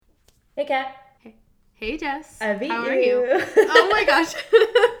Hey, Kat. Hey, hey, Jess. I beat How are you? you. Oh my gosh.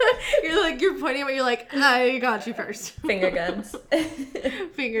 You're pointing at me, you're like, I got you first. Finger guns.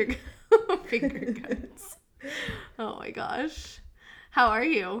 Finger, finger guns. Oh my gosh. How are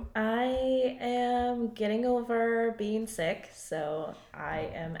you? I am getting over being sick, so I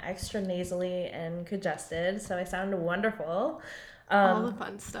am extra nasally and congested, so I sound wonderful. All the Um,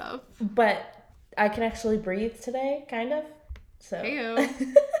 fun stuff. but I can actually breathe today, kind of. So Heyo.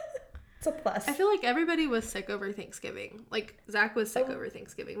 it's a I plus. feel like everybody was sick over Thanksgiving. Like, Zach was sick Oh, over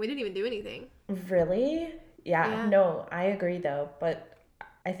Thanksgiving. We didn't even do anything. really? Yeah, Yeah. no, I agree though, but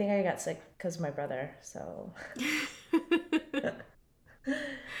I think I got sick because of my brother, so.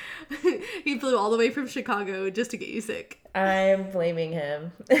 He flew all the way from Chicago just to get you sick. I'm blaming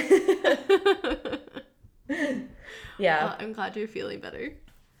him. Yeah. I'm glad you're feeling better.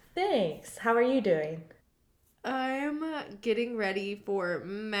 Thanks. How are you doing? I'm getting ready for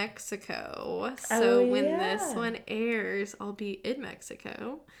Mexico. Oh, So when this yeah. one airs, I'll be in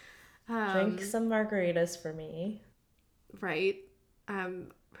Mexico. Drink Um, some margaritas for me. right?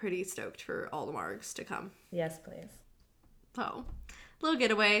 I'm pretty stoked for all the margs to come. Yes, please. So, little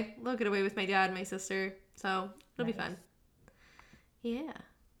getaway with my dad and my sister. So, it'll be fun. Nice. Yeah.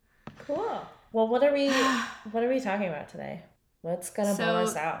 Cool. Well, what are we talking about today? What's gonna bum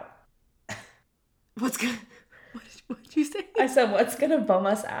us So, out? what's gonna what did you say? I said, what's gonna bum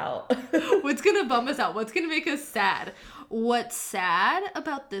us out? What's gonna bum us out? What's gonna make us sad? What's sad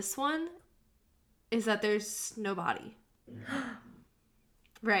about this one is that there's no body.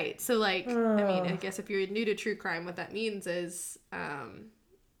 Right. So, like, I mean, I Oh, guess if you're new to true crime, what that means is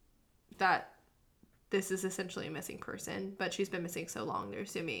that this is essentially a missing person, but she's been missing so long, they're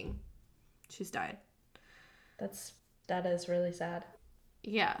assuming she's died. that is really sad.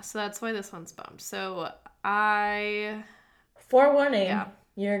 Yeah, so that's why this one's bummed. Forewarning, Yeah,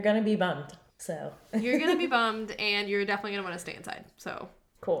 you're gonna be bummed. So, you're gonna be bummed, and you're definitely gonna want to stay inside. So,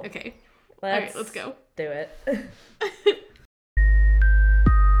 cool. okay. All right, let's Let's go. do it.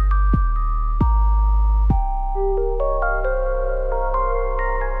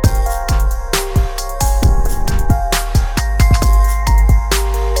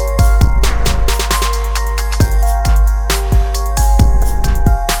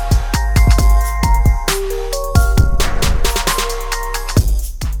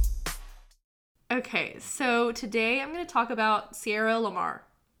 Okay, so today I'm going to talk about Sierra Lamar.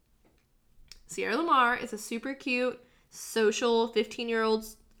 Sierra Lamar is a super cute, social 15-year-old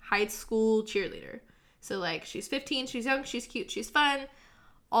high school cheerleader. So, like, she's 15, she's young, she's cute, she's fun,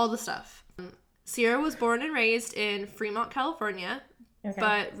 all the stuff. Sierra was born and raised in Fremont, California, Okay.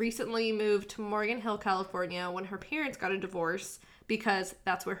 but recently moved to Morgan Hill, California when her parents got a divorce because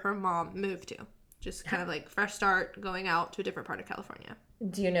that's where her mom moved to. Just kind of like fresh start, going out to a different part of California.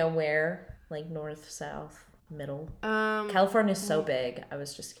 Do you know where? Like north, south, middle? Um, California's so big. I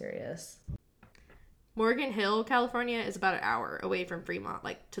was just curious. Morgan Hill, California is about an hour away from Fremont,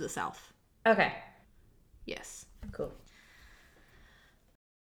 like to the south. Okay. Yes. Cool.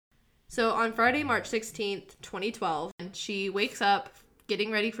 So on Friday, March 16th, 2012, she wakes up getting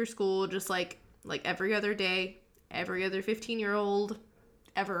ready for school just like every other day, every other 15-year-old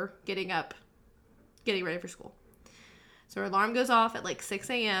ever getting up, getting ready for school. So her alarm goes off at like 6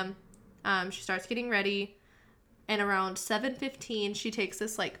 a.m. She starts getting ready, and around 7:15 she takes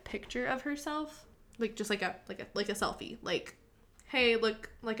this like picture of herself, like just like a selfie, like, hey, look,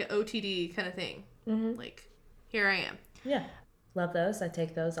 like an OTD kind of thing. Mm-hmm. Like, here I am. Yeah. Love those. I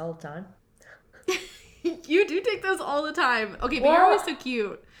take those all the time. You do take those all the time. Okay, but you're always Well, so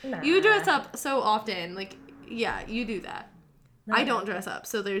cute. You nah. dress up so often. Like, yeah, you do that. I No. don't dress up,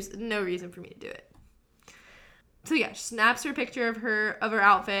 so there's no reason for me to do it. So yeah, she snaps her picture of her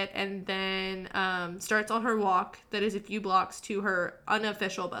outfit and then starts on her walk that is a few blocks to her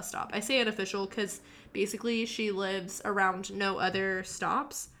unofficial bus stop. I say unofficial because basically she lives around no other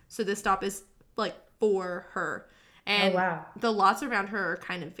stops, so this stop is like for her, Oh, and wow. the lots around her are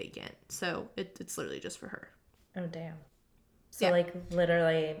kind of vacant, so it's literally just for her. Oh, damn. So, Yeah. like,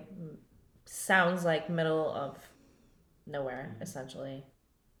 literally sounds like middle of nowhere, essentially.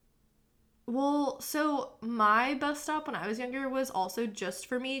 Well, so my bus stop when I was younger was also just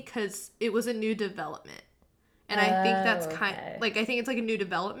for me because it was a new development. And I think that's Oh, okay. I think it's like a new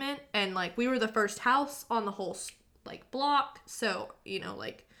development. And like we were the first house on the whole like block. So,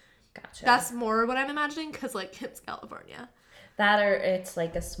 like Gotcha. that's more what I'm imagining because like it's California. That or it's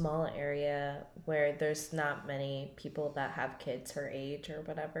like a small area where there's not many people that have kids her age or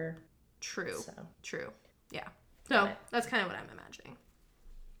whatever. True. So, True. Yeah. got So it. that's kind of what I'm imagining.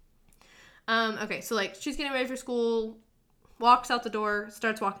 Okay, so like she's getting ready for school, walks out the door,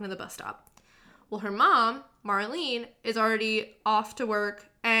 starts walking to the bus stop. Well, her mom, Marlene, is already off to work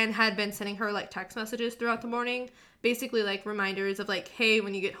and had been sending her, like, text messages throughout the morning. Basically, like, reminders of, like, hey,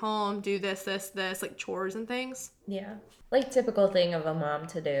 when you get home, do this, like, chores and things. Yeah. Like, typical thing of a mom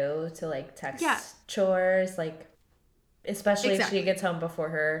to do, to, like, Yeah. text chores, like, especially if Exactly. she gets home before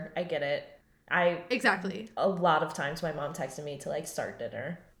her. I get it. Exactly. A lot of times my mom texted me to, like, start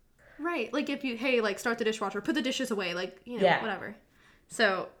dinner. Right. Like, if you, hey, like, start the dishwasher, put the dishes away, like, you know, Yeah. whatever.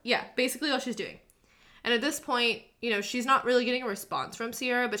 So, yeah, basically all she's doing. And at this point, you know, she's not really getting a response from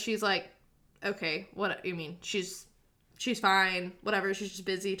Sierra, but she's like, okay, what, I mean, she's fine, whatever, she's just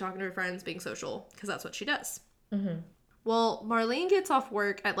busy talking to her friends, being social, because that's what she does. Mm-hmm. Well, Marlene gets off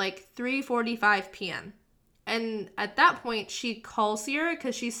work at like 3:45 p.m. And at that point, she calls Sierra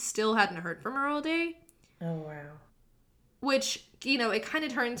because she still hadn't heard from her all day. Oh, wow. Which, you know, it kind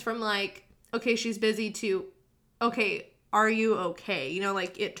of turns from like, okay, she's busy to, okay, are you okay? You know,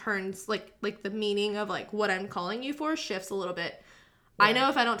 like it turns like the meaning of like what I'm calling you for shifts a little bit. Yeah. I know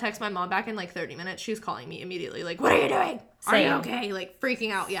if I don't text my mom back in like 30 minutes, she's calling me immediately. Like, what are you doing? Same. Are you okay? Like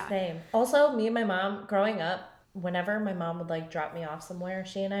freaking out. Yeah. Same. Also, me and my mom growing up, whenever my mom would like drop me off somewhere,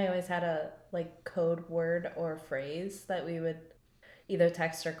 she and I always had a like code word or phrase that we would either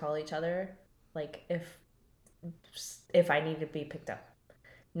text or call each other. Like if I needed to be picked up.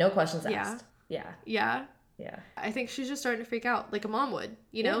 No questions asked. Yeah. Yeah. Yeah. I think she's just starting to freak out like a mom would,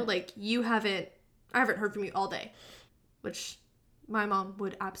 you know, like I haven't heard from you all day, which my mom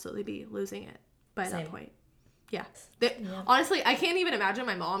would absolutely be losing it by that point. Yeah. Honestly, I can't even imagine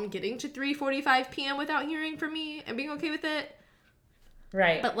my mom getting to 3:45 p.m. without hearing from me and being okay with it.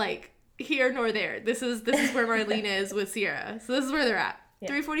 Right. But like here nor there. This is where Marlene is with Sierra. So this is where they're at. Yeah.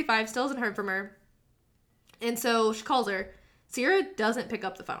 3:45, still hasn't heard from her. And so she calls her. Sierra doesn't pick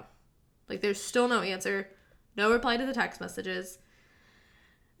up the phone. Like there's still no answer. No reply to the text messages.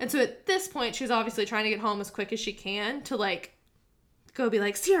 And so at this point, she's obviously trying to get home as quick as she can to, like, go be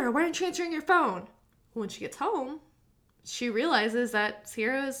like, Sierra, why aren't you answering your phone? When she gets home, she realizes that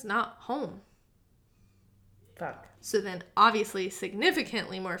Sierra is not home. Fuck. So then, obviously,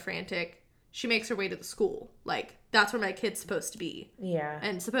 significantly more frantic, she makes her way to the school. Like, that's where my kid's supposed to be. Yeah.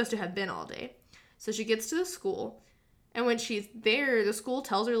 And supposed to have been all day. So she gets to the school, and when she's there, the school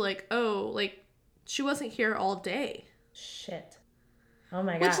tells her, like, oh, like, she wasn't here all day. Shit. Oh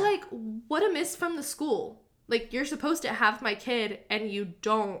my God. Which, like, what a miss from the school. Like, you're supposed to have my kid, and you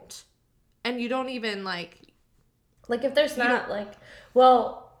don't. And you don't even, like... Like, if there's not, like...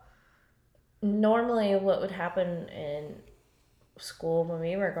 Well, normally what would happen in school when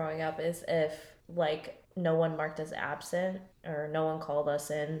we were growing up is if, like, no one marked us absent or no one called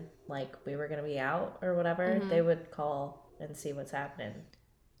us in, like, we were going to be out or whatever, they would call and see what's happening.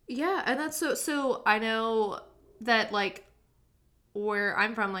 Yeah, and that's so I know that, like, where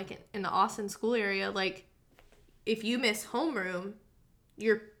I'm from, like, in the Austin school area, like, if you miss homeroom,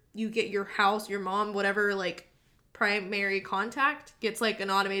 you get your house, your mom, whatever, like, primary contact gets, like, an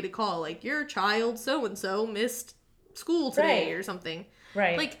automated call, like, your child so-and-so missed school today or something.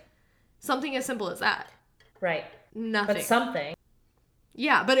 Right. Like, something as simple as that. Right. Nothing. But something.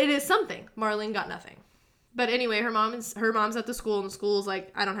 Yeah, but it is something. Marlene got nothing. But anyway, her mom's at the school, and the school's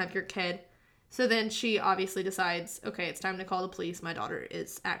like, I don't have your kid. So then she obviously decides, okay, it's time to call the police. My daughter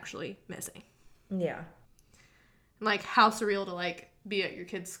is actually missing. Yeah. And, like, how surreal to, like, be at your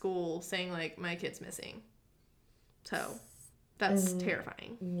kid's school saying, like, my kid's missing. So that's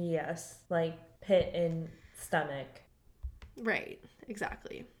terrifying. Yes. Like, pit in stomach. Right.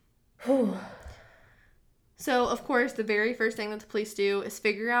 Exactly. Whew. So, of course, the very first thing that the police do is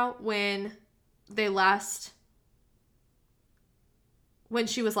figure out when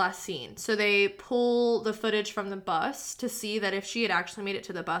she was last seen. So they pull the footage from the bus to see that if she had actually made it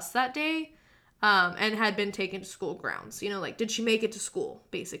to the bus that day, and had been taken to school grounds. You know, like, did she make it to school,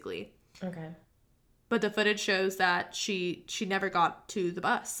 basically? Okay. But the footage shows that she never got to the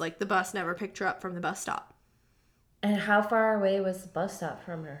bus. Like, the bus never picked her up from the bus stop. And how far away was the bus stop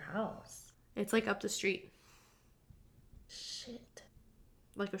from her house? It's, like, up the street. Shit.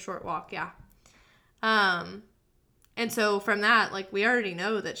 Like a short walk, yeah. And so from that, like, we already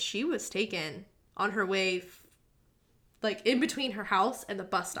know that she was taken on her way, like, in between her house and the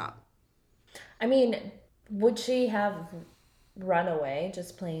bus stop. I mean, would she have run away,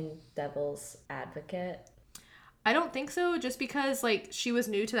 just playing devil's advocate? I don't think so, just because, like, she was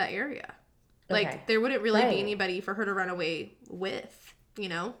new to that area. Like, there wouldn't really be anybody for her to run away with, you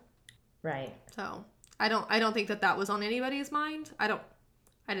know? Right. So, I don't think that was on anybody's mind. I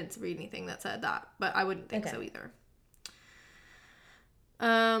didn't read anything that said that, but I wouldn't think so either.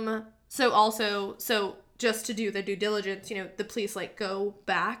 So just to do the due diligence, the police, like, go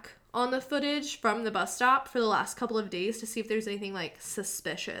back on the footage from the bus stop for the last couple of days to see if there's anything, like,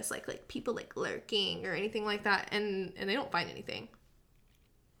 suspicious, like people, like, lurking or anything like that, and they don't find anything.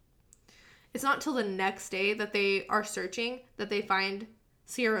 It's not till the next day that they are searching that they find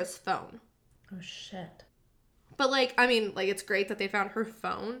Sierra's phone. Oh, shit. But, like, I mean, like, it's great that they found her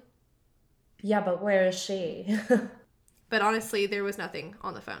phone. Yeah, but where is she? But honestly, there was nothing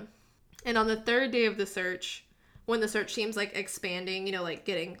on the phone. And on the third day of the search, when the search seems, like, expanding, like,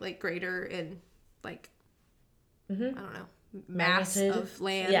 getting, like, greater in, like, I don't know, mass Magnitude? of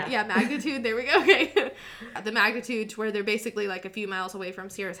land. Yeah. Magnitude. There we go. Okay. The magnitude to where they're basically, like, a few miles away from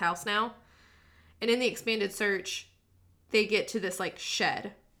Sierra's house now. And in the expanded search, they get to this, like,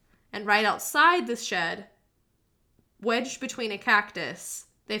 shed. And right outside this shed, wedged between a cactus,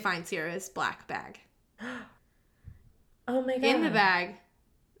 they find Sierra's black bag. Oh, my God. In the bag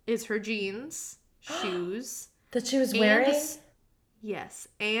is her jeans, shoes. That she was wearing? Yes.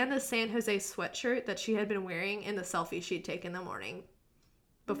 And a San Jose sweatshirt that she had been wearing in the selfie she'd taken the morning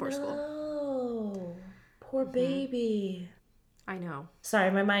before school. Oh, poor baby. I know. Sorry,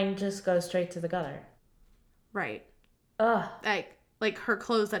 my mind just goes straight to the gutter. Right. Ugh. Like her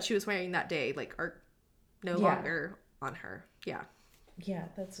clothes that she was wearing that day, like, are no longer on her. Yeah. Yeah,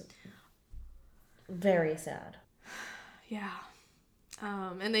 that's very sad. Yeah.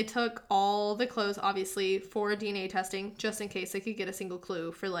 And they took all the clothes, obviously, for DNA testing, just in case they could get a single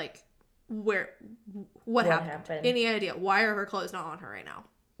clue for, like, what happened. Any idea? Why are her clothes not on her right now?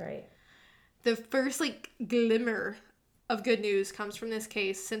 Right. The first, like, glimmer of good news comes from this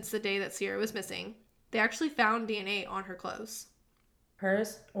case since the day that Sierra was missing. They actually found DNA on her clothes.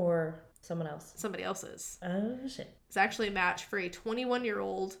 Hers or someone else? Somebody else's. Oh, shit. It's actually a match for a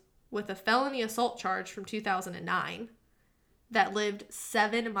 21-year-old with a felony assault charge from 2009 that lived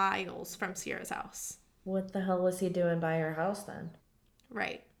 7 miles from Sierra's house. What the hell was he doing by her house then?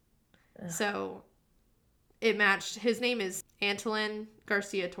 Right. Ugh. So it matched. His name is Antolin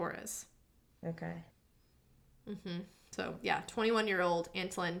Garcia Torres. Okay. So, yeah, 21-year-old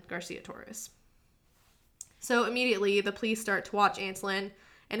Antolin Garcia Torres. So immediately the police start to watch Antolin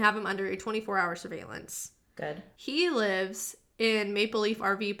and have him under a 24-hour surveillance. Good. He lives in Maple Leaf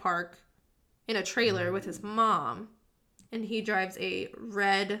RV Park in a trailer with his mom, and he drives a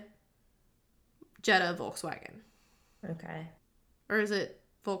red Jetta Volkswagen. Okay. Or is it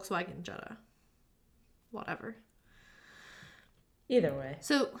Volkswagen Jetta? Whatever. Either way.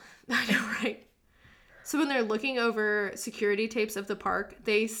 So, I know, right? So when they're looking over security tapes of the park,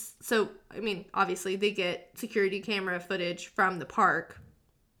 obviously they get security camera footage from the park.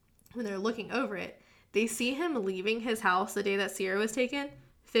 When they're looking over it, they see him leaving his house the day that Sierra was taken,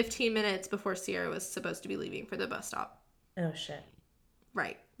 15 minutes before Sierra was supposed to be leaving for the bus stop. Oh, shit.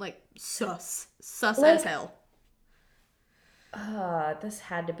 Right. Like, sus as hell. This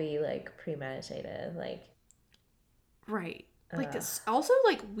had to be, like, premeditated. Like. Right. Like, it's also,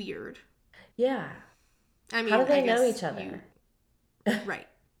 like, weird. Yeah. I mean, how do they know each other? Right.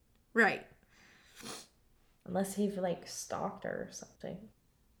 Right. Unless he, like, stalked her or something.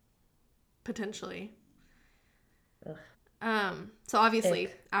 Potentially. Ugh. So obviously,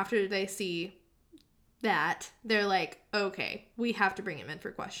 after they see that, they're like, okay, we have to bring him in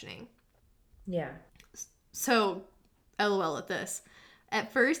for questioning. Yeah. So, LOL at this.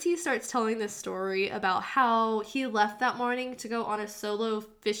 At first, he starts telling this story about how he left that morning to go on a solo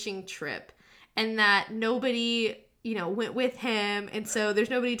fishing trip and that nobody, went with him. And so there's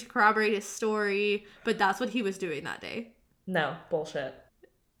nobody to corroborate his story, but that's what he was doing that day. No, bullshit.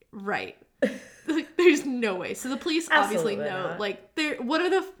 Right. Like, there's no way. So the police obviously know, not. like, what are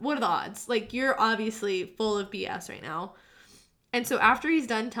the odds? Like, you're obviously full of BS right now. And so after he's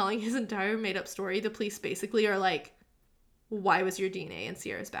done telling his entire made up story, the police basically are like, why was your DNA in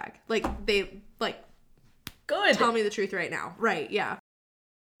Sierra's bag? Like, they, like, good. Tell me the truth right now. Right, yeah.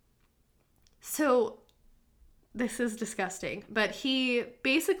 So this is disgusting, but he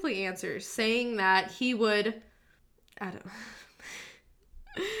basically answers saying that he would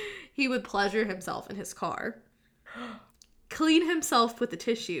pleasure himself in his car, clean himself with a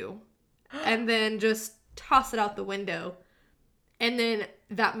tissue, and then just toss it out the window. And then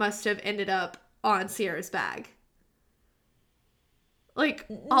that must have ended up on Sierra's bag. Like,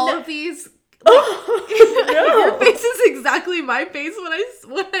 all of these... Like, your face is exactly my face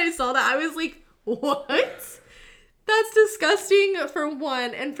when I saw that. I was like, what? That's disgusting, for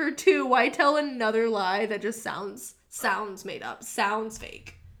one. And for two, why tell another lie that just sounds made up, sounds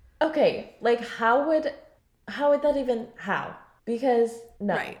fake? Okay, like, how would that even... How? Because,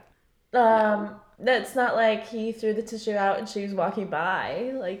 no. Right. That's not like he threw the tissue out and she was walking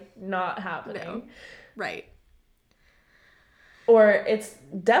by. Like, not happening. Right. Or it's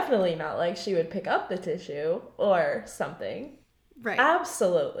definitely not like she would pick up the tissue or something. Right.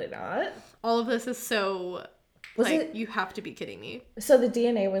 Absolutely not. All of this is so, Was like, it? you have to be kidding me. So the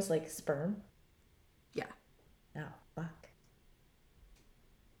DNA was like sperm? Yeah. Oh, fuck.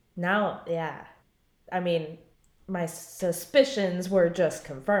 Now, yeah. I mean, my suspicions were just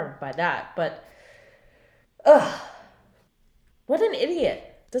confirmed by that, but ugh. What an idiot.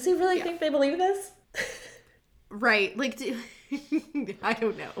 Does he really think they believe this? Right. Like, I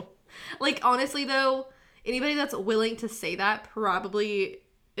don't know. Like, honestly, though, anybody that's willing to say that probably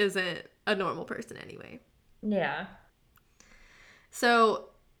isn't a normal person anyway. Yeah.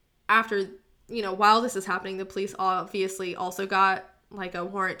 So, after, while this is happening, the police obviously also got, like, a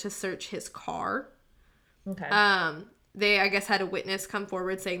warrant to search his car. Okay. They, I guess, had a witness come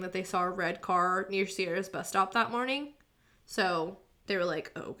forward saying that they saw a red car near Sierra's bus stop that morning. So, they were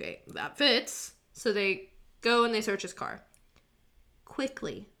like, oh, okay, that fits. So, they go and they search his car.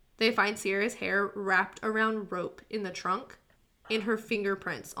 Quickly, they find Sierra's hair wrapped around rope in the trunk and her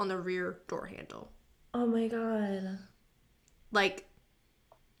fingerprints on the rear door handle. Oh my god. Like,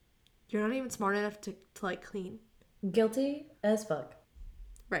 you're not even smart enough to like, clean. Guilty as fuck.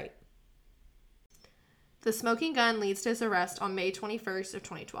 Right. The smoking gun leads to his arrest on May 21st of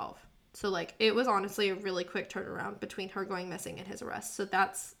 2012. So, like, it was honestly a really quick turnaround between her going missing and his arrest. So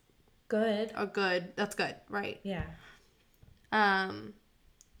that's good. That's good, right? Yeah.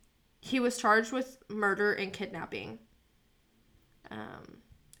 He was charged with murder and kidnapping.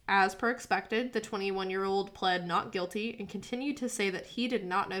 As per expected, the 21-year-old pled not guilty and continued to say that he did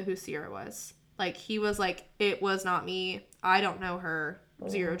not know who Sierra was. Like, he was like, it was not me. I don't know her.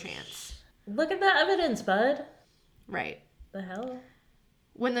 Zero chance. Look at the evidence, bud. Right. The hell?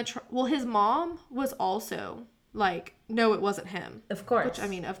 When his mom was also like, no, it wasn't him. Of course. Which, I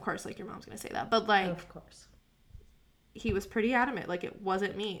mean, of course, like, your mom's gonna say that. But, like, of course. He was pretty adamant, like, it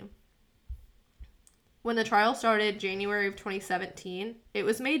wasn't me. When the trial started, January of 2017, it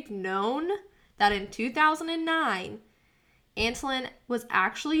was made known that in 2009, Antolin was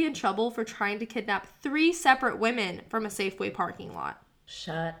actually in trouble for trying to kidnap 3 separate women from a Safeway parking lot.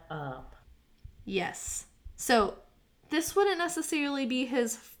 Shut up. Yes. So, this wouldn't necessarily be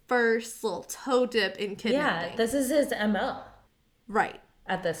his first little toe dip in kidnapping. Yeah, this is his MO. Right.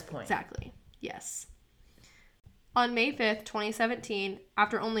 At this point. Exactly. Yes. On May 5th, 2017,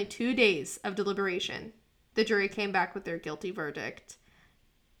 after only 2 days of deliberation, the jury came back with their guilty verdict.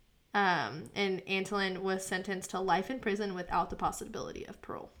 And Antolin was sentenced to life in prison without the possibility of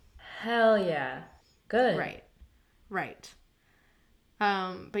parole. Hell yeah. Good. Right.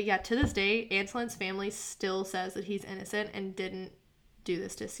 But yeah, to this day, Antolin's family still says that he's innocent and didn't do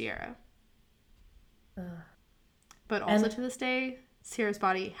this to Sierra. But also to this day, Sierra's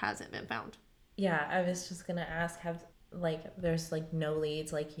body hasn't been found. Yeah, I was just gonna ask, there's no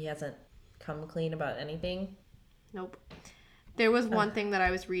leads, he hasn't come clean about anything? Nope. There was one thing that I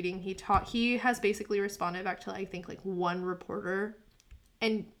was reading. He has basically responded back to, I think, one reporter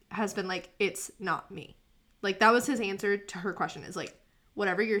and has been like, it's not me. That was his answer to her question, is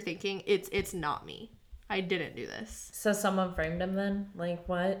whatever you're thinking, it's not me. I didn't do this. So someone framed him then?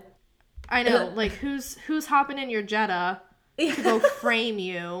 What? I know. Who's hopping in your Jetta to go frame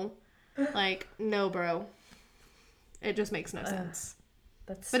you? No, bro. It just makes no sense.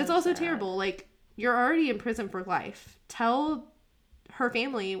 But it's also terrible. You're already in prison for life. Tell her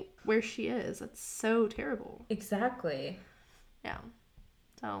family where she is. That's so terrible. Exactly. Yeah.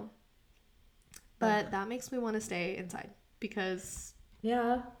 So. But that makes me want to stay inside because.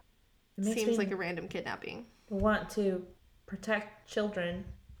 Yeah. It seems like a random kidnapping. Want to protect children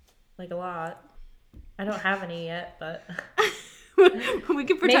a lot. I don't have any yet, but. We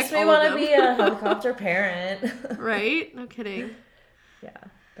can protect makes me want to be a helicopter parent. Right? No kidding. Yeah,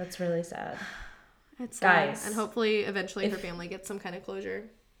 that's really sad. It's sad. Guys, and hopefully eventually her family gets some kind of closure.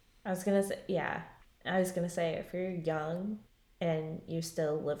 I was gonna say, if you're young and you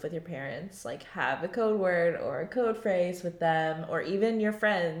still live with your parents, have a code word or a code phrase with them, or even your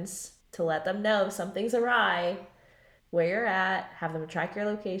friends, to let them know something's awry, where you're at, have them track your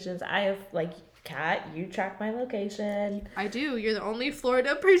locations. I have Kat, you track my location. I do. You're the only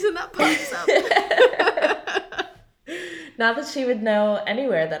Florida person that pops up. Not that she would know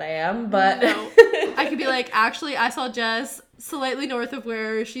anywhere that I am, but... No. I could be actually, I saw Jess slightly north of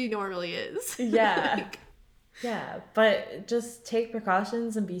where she normally is. Yeah. Yeah, but just take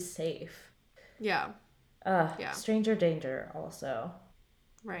precautions and be safe. Yeah. Yeah. Stranger danger also.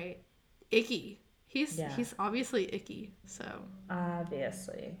 Right. Icky. He's obviously icky, so...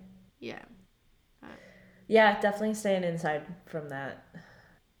 Obviously. Yeah. Yeah, definitely staying inside from that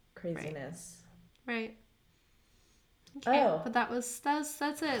craziness. Right. Okay. Oh. But that's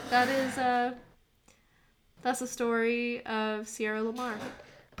it. That's the story of Sierra Lamar.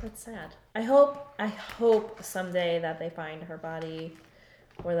 That's sad. I hope someday that they find her body,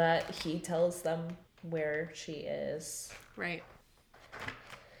 or that he tells them where she is. Right.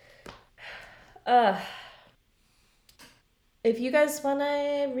 If you guys want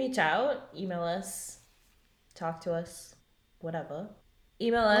to reach out, email us, talk to us, whatever.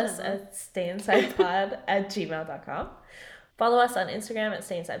 Email us at stayinsidepod@gmail.com. Follow us on Instagram at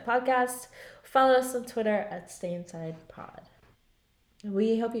stayinsidepodcast. Follow us on Twitter at stayinsidepod.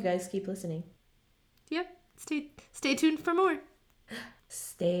 We hope you guys keep listening. Yep. Stay tuned for more.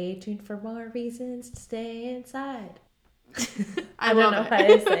 Stay tuned for more reasons to stay inside. I don't know what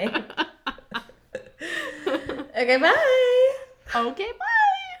I say. Okay, bye. Okay, bye.